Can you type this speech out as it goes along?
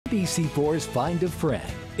NBC4's Find a Friend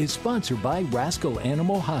is sponsored by Rascal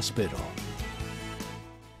Animal Hospital.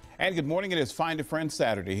 And good morning. It is Find a Friend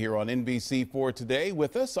Saturday here on NBC4 today.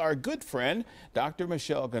 With us, our good friend, Dr.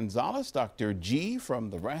 Michelle Gonzalez, Dr. G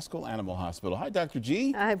from the Rascal Animal Hospital. Hi, Dr.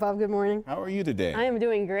 G. Hi, Bob. Good morning. How are you today? I am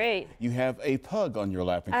doing great. You have a pug on your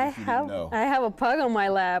lap, in case you didn't know. I have a pug on my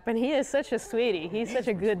lap, and he is such a sweetie. He's such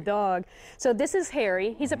a good dog. So this is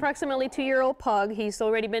Harry. He's approximately 2-year-old pug. He's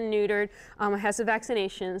already been neutered, has the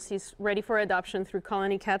vaccinations. He's ready for adoption through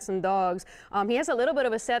Colony Cats and Dogs. He has a little bit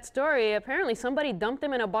of a sad story. Apparently, somebody dumped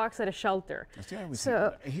him in a box at a shelter. See,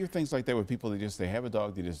 I hear things like that with people that they have a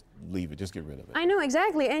dog, they just leave it, just get rid of it. I know,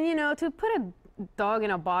 exactly. And you know, to put a dog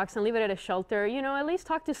in a box and leave it at a shelter, you know, at least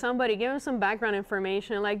talk to somebody, give them some background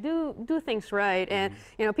information, like do things right. And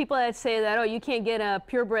you know, people that say that, oh, you can't get a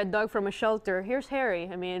purebred dog from a shelter, here's Harry.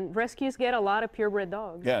 I mean, rescues get a lot of purebred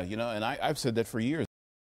dogs. Yeah, you know, and I've said that for years.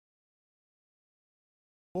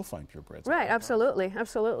 We'll find purebreds. Right, absolutely,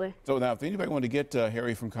 absolutely. So now, if anybody wanted to get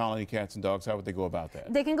Harry from Colony Cats and Dogs, how would they go about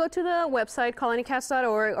that? They can go to the website,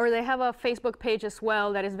 colonycats.org, or they have a Facebook page as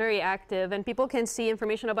well that is very active, and people can see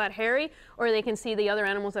information about Harry, or they can see the other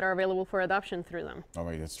animals that are available for adoption through them. All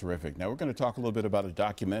right, that's terrific. Now, we're going to talk a little bit about a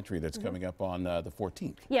documentary that's coming up on the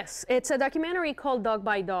 14th. Yes, it's a documentary called Dog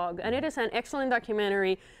by Dog, and it is an excellent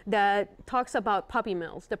documentary that talks about puppy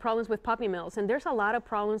mills, the problems with puppy mills, and there's a lot of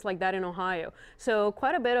problems like that in Ohio. So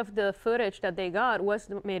quite a bit of the footage that they got was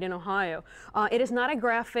made in Ohio. It is not a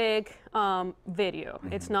graphic video.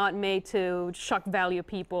 It's not made to shock value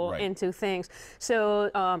people into things.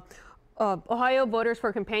 So Ohio Voters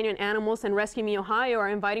for Companion Animals and Rescue Me Ohio are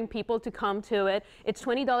inviting people to come to it. It's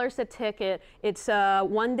 $20 a ticket. It's a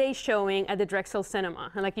one-day showing at the Drexel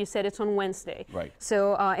Cinema. And like you said, it's on Wednesday. Right.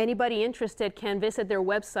 So anybody interested can visit their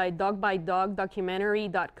website,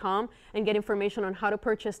 dogbydogdocumentary.com, and get information on how to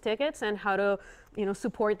purchase tickets and how to, you know,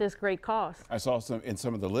 support this great cause. I saw in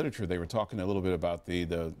some of the literature, they were talking a little bit about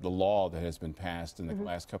the law that has been passed in the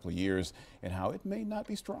last couple of years and how it may not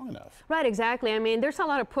be strong enough. Right, exactly. I mean, there's a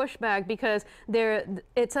lot of pushback because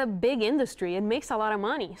it's a big industry. It makes a lot of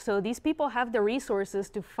money. So these people have the resources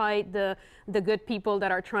to fight the good people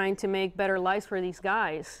that are trying to make better lives for these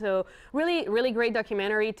guys. So really, really great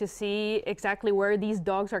documentary to see exactly where these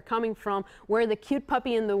dogs are coming from, where the cute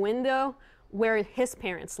puppy in the window, where his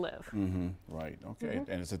parents live. Right, okay.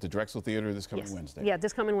 And it's at the Drexel Theater this coming Wednesday. Yeah,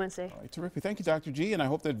 this coming Wednesday. All right, terrific. Thank you, Dr. G, and I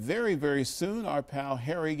hope that very, very soon our pal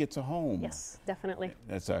Harry gets a home. Yes, definitely.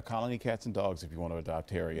 That's Colony Cats and Dogs if you want to adopt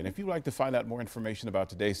Harry. And if you'd like to find out more information about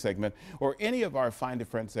today's segment or any of our Find a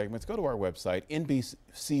Friend segments, go to our website,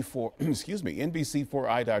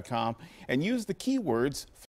 NBC4i.com, and use the keywords